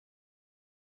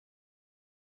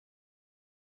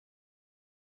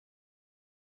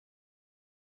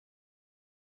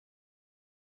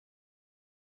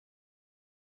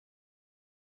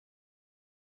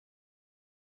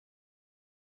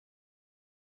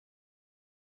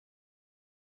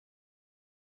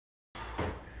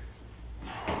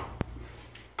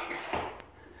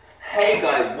Hey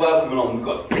guys, welcome along. We've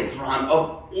got 6 rounds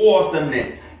of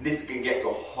awesomeness. This can get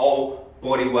your whole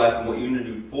body working. What you're going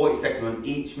to do, 40 seconds on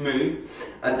each move.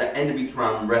 At the end of each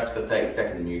round, rest for 30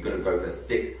 seconds. And you're going to go for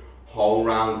 6 whole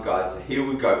rounds, guys. So here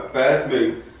we go. First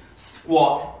move,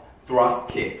 squat, thrust,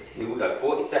 kicks. Here we go,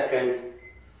 40 seconds.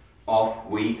 Off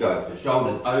we go. So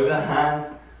shoulders over,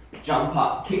 hands, jump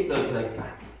up, kick those legs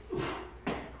back.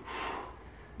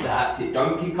 That's it.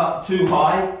 Don't kick up too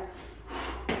high.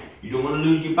 You don't want to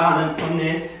lose your balance on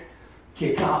this.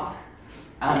 Kick up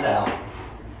and out,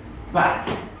 back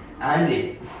and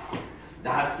in.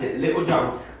 That's it. Little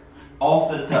jumps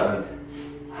off the toes.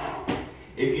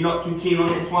 If you're not too keen on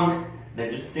this one,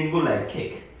 then just single leg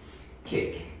kick,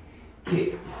 kick,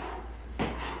 kick.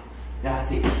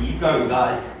 That's it. Keep going,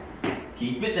 guys.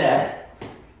 Keep it there.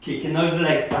 Kicking those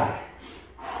legs back.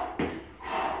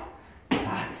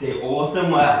 That's it. Awesome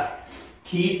work.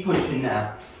 Keep pushing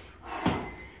now.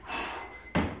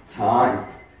 Time.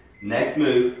 Next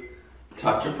move,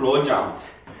 touch the floor jumps.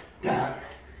 Down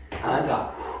and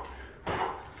up.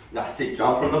 That's it,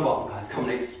 jump from the bottom, guys. Come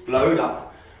and explode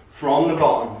up from the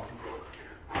bottom.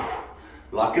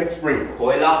 Like a sprint,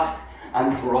 coil up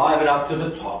and drive it up to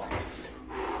the top.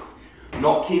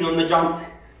 Not keen on the jumps,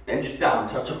 then just down,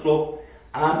 touch the floor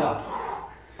and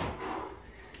up.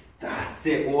 That's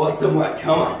it, awesome work,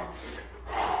 come on.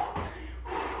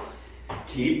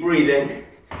 Keep breathing.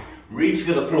 Reach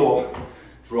for the floor,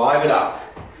 drive it up,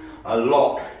 a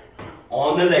lock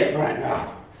on the legs right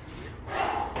now.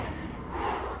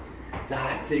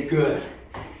 That's it, good.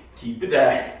 Keep it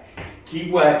there, keep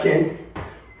working.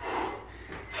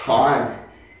 Time.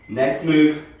 Next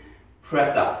move,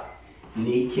 press up,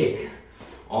 knee kick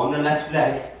on the left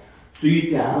leg, so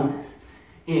you're down,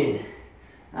 in,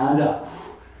 and up.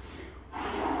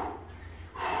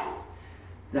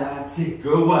 That's it,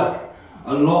 good work.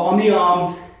 A lot on the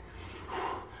arms.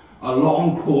 A lot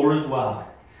on core as well.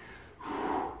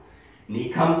 Knee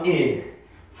comes in,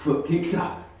 foot kicks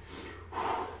up.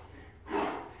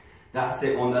 That's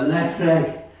it, on the left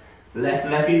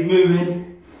leg is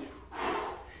moving.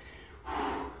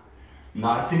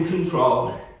 Nice and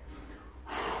controlled.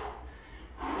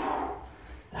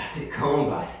 That's it, come on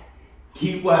guys.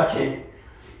 Keep working,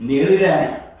 nearly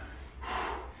there.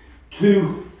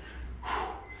 2,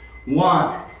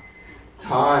 1,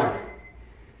 time.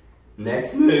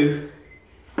 Next move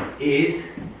is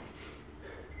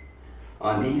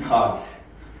our knee hugs.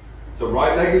 So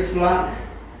right leg is flat,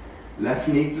 left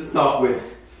knee to start with.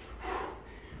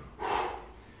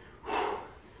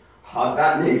 Hug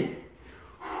that knee.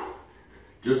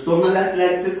 Just on the left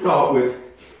leg to start with.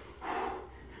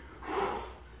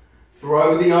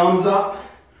 Throw the arms up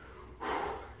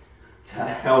to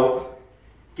help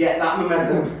get that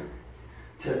momentum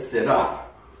to sit up.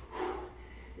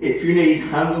 If you need,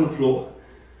 hands on the floor,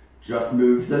 just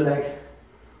move the leg.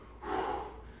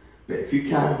 But if you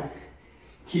can,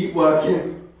 keep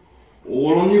working,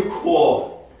 all on your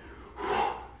core.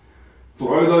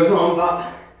 Throw those arms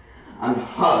up and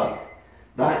hug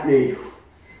that knee.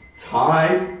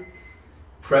 Time,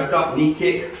 press up, knee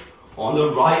kick on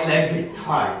the right leg this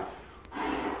time.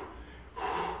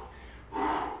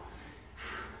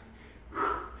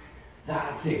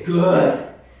 That's it,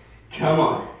 good. Come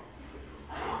on.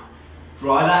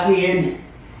 Drive that knee in,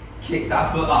 kick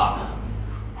that foot up.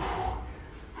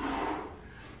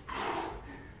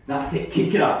 That's it,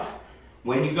 kick it up.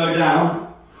 When you go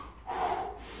down,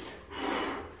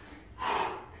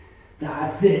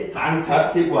 that's it,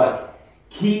 fantastic work.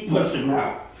 Keep pushing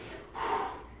now.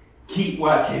 Keep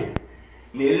working,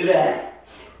 nearly there.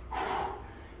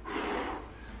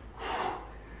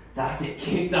 That's it,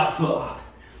 kick that foot up.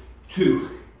 2,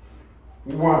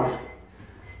 1,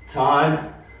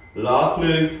 time. Last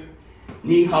move,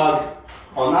 knee hug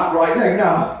on that right leg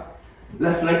now.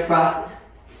 Left leg flat.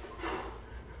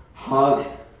 Hug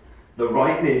the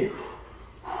right knee.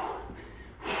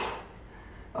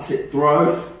 That's it,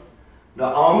 throw the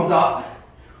arms up.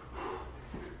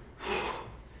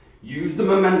 Use the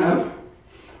momentum.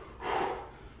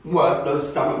 Work those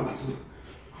stomach muscles.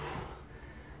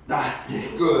 That's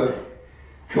it, good.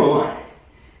 Come on,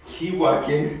 keep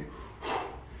working.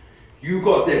 You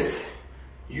got this.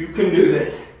 You can do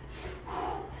this.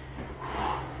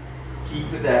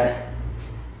 Keep it there.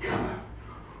 Come on.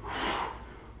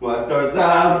 Work those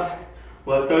abs.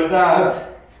 Work those abs.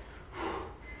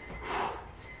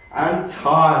 And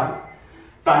time.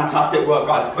 Fantastic work,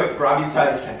 guys. Quick, grab your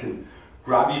 30 seconds.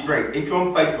 Grab your drink. If you're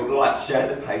on Facebook, like,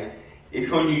 share the page. If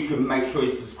you're on YouTube, make sure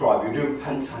you subscribe. You're doing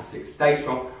fantastic. Stay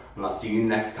strong, and I'll see you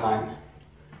next time.